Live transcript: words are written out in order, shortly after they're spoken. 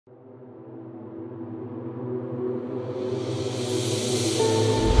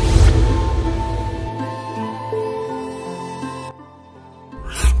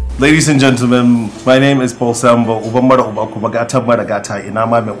Ladies and gentlemen, my name is Paul Sambo. Ubamara ubakubagata maragata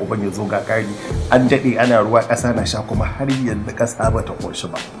inama me ubanyezo gakari. Andeti ana ruwa kasa na sha kuma har yanzu kasa bata koshi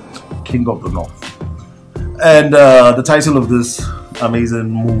ba. King of the North. And the title of this amazing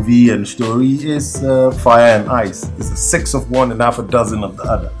movie and story is Fire and Ice. It's a 6 of one and half a dozen of the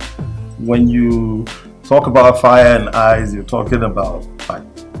other. When you talk about fire and ice, you're talking about like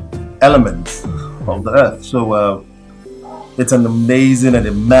elements of the earth. So it's an amazing and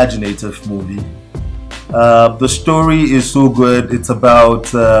imaginative movie. The story is so good. It's about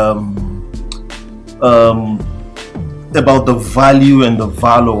the value and the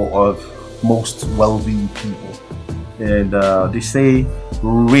valor of most wealthy people. And they say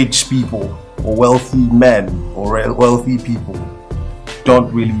rich people or wealthy men or wealthy people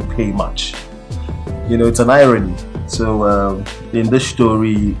don't really pay much. You know, it's an irony. So in this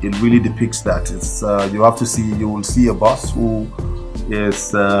story, it really depicts that. It's you will see a boss who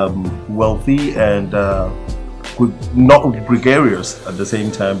is wealthy and not gregarious at the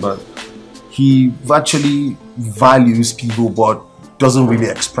same time, but he actually values people but doesn't really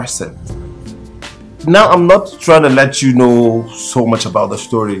express it. Now, I'm not trying to let you know so much about the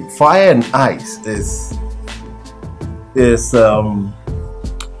story. Fire and Ice is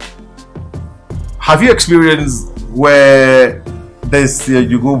have you experienced where this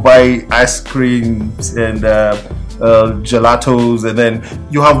you go buy ice creams and gelatos, and then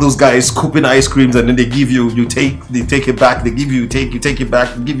you have those guys scooping ice creams, and then they give you, they take it back, they give you, you take it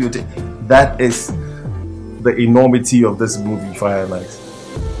back, they give you, that is the enormity of this movie, Fire and Ice.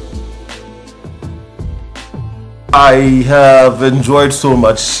 I have enjoyed so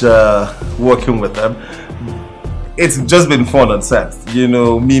much working with them. It's just been fun on set. You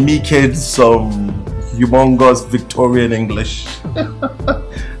know, me kids some humongous Victorian English.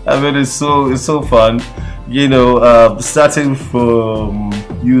 I mean, it's so fun. You know, starting from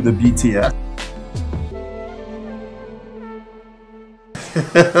you, the BTS,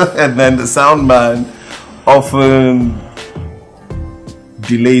 and then the sound man often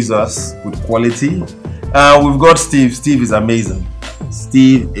delays us with quality. We've got Steve. Steve is amazing.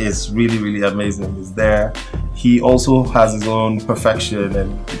 Steve is really amazing. He's there. He also has his own perfection,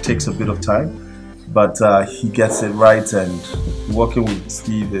 and it takes a bit of time, but he gets it right. And working with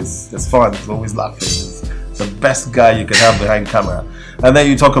Steve is fun. He's always laughing. He's the best guy you can have behind camera. And then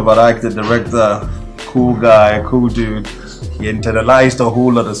you talk about actor, director, cool guy, cool dude. He internalized a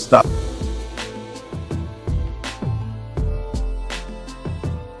whole lot of stuff.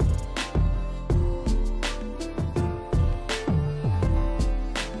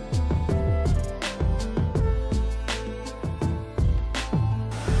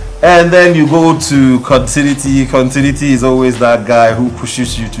 And then you go to continuity. Continuity is always that guy who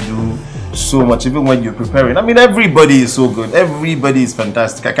pushes you to do so much, even when you're preparing. I mean, everybody is so good. Everybody is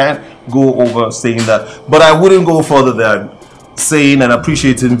fantastic. I can't go over saying that, but I wouldn't go further than saying and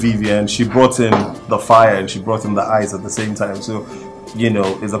appreciating Vivian. She brought in the fire and she brought in the ice at the same time. So, you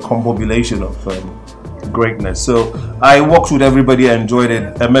know, it's a combination of greatness. So I worked with everybody. I enjoyed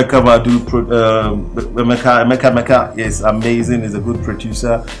it. Emeka Meka is amazing. He's a good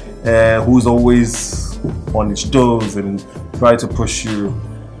producer who's always on his toes and try to push you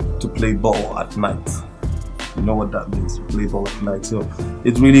to play ball at night. You know what that means, to play ball at night. So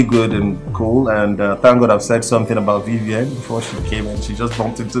it's really good and cool. And thank God I've said something about Vivian before she came and she just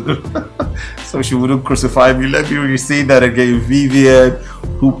bumped into the so she wouldn't crucify me. Let me say that again. Vivian,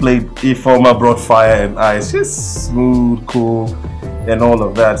 who played Informer, brought fire and ice. Just smooth, cool, and all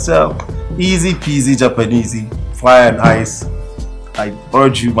of that. So easy peasy Japanesey, fire and ice. I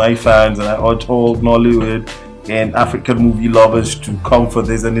urge you, my fans, and I urge all Nollywood and African movie lovers to come for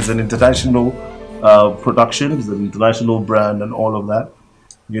this. And it's an international production, it's an international brand and all of that.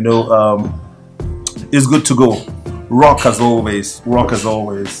 You know, it's good to go. Rock as always. Rock as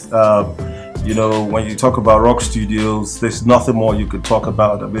always. You know, when you talk about Rock Studios, there's nothing more you could talk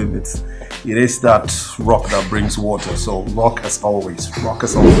about. I mean, it is that rock that brings water. So rock as always. Rock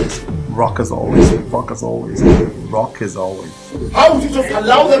as always. Rock as always. Rock as always. Rock as always. How would you just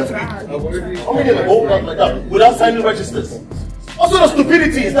allow them to be coming in and hold out like that without signing registers? What sort of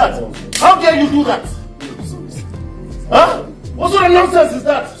stupidity is that? How dare you do that? Huh? What sort of nonsense is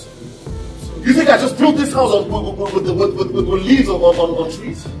that? You think I just built this house with leaves on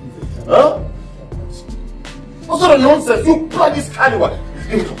trees? Huh? What sort of nonsense? You bloody scallywag!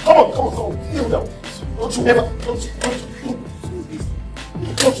 Come on, kneel down. Don't you ever, don't you ever.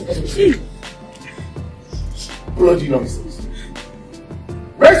 Bloody nonsense.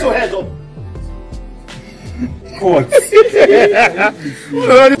 Raise your hands up. What?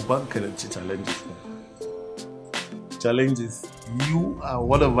 challenges. You are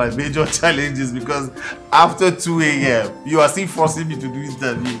one of my major challenges because after 2 a.m. you are still forcing me to do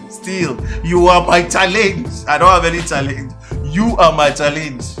interview. Still, you are my challenge. I don't have any challenge. You are my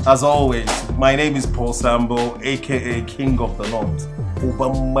challenge. As always, my name is Paul Sambo, aka King of the North.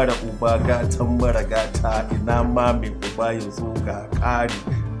 Uban mara uba gata mara gata ina ma me uba yazo ga kari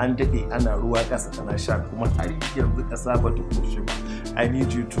an dade ana ruwa kasa tana sha kuma har yanzu kasa ba ta kushe ba. I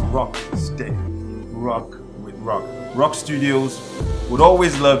need you to rock, stay, rock with rock. Rock Studios would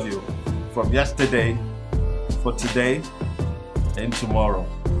always love you from yesterday, for today, and tomorrow,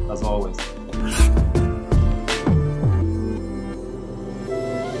 as always.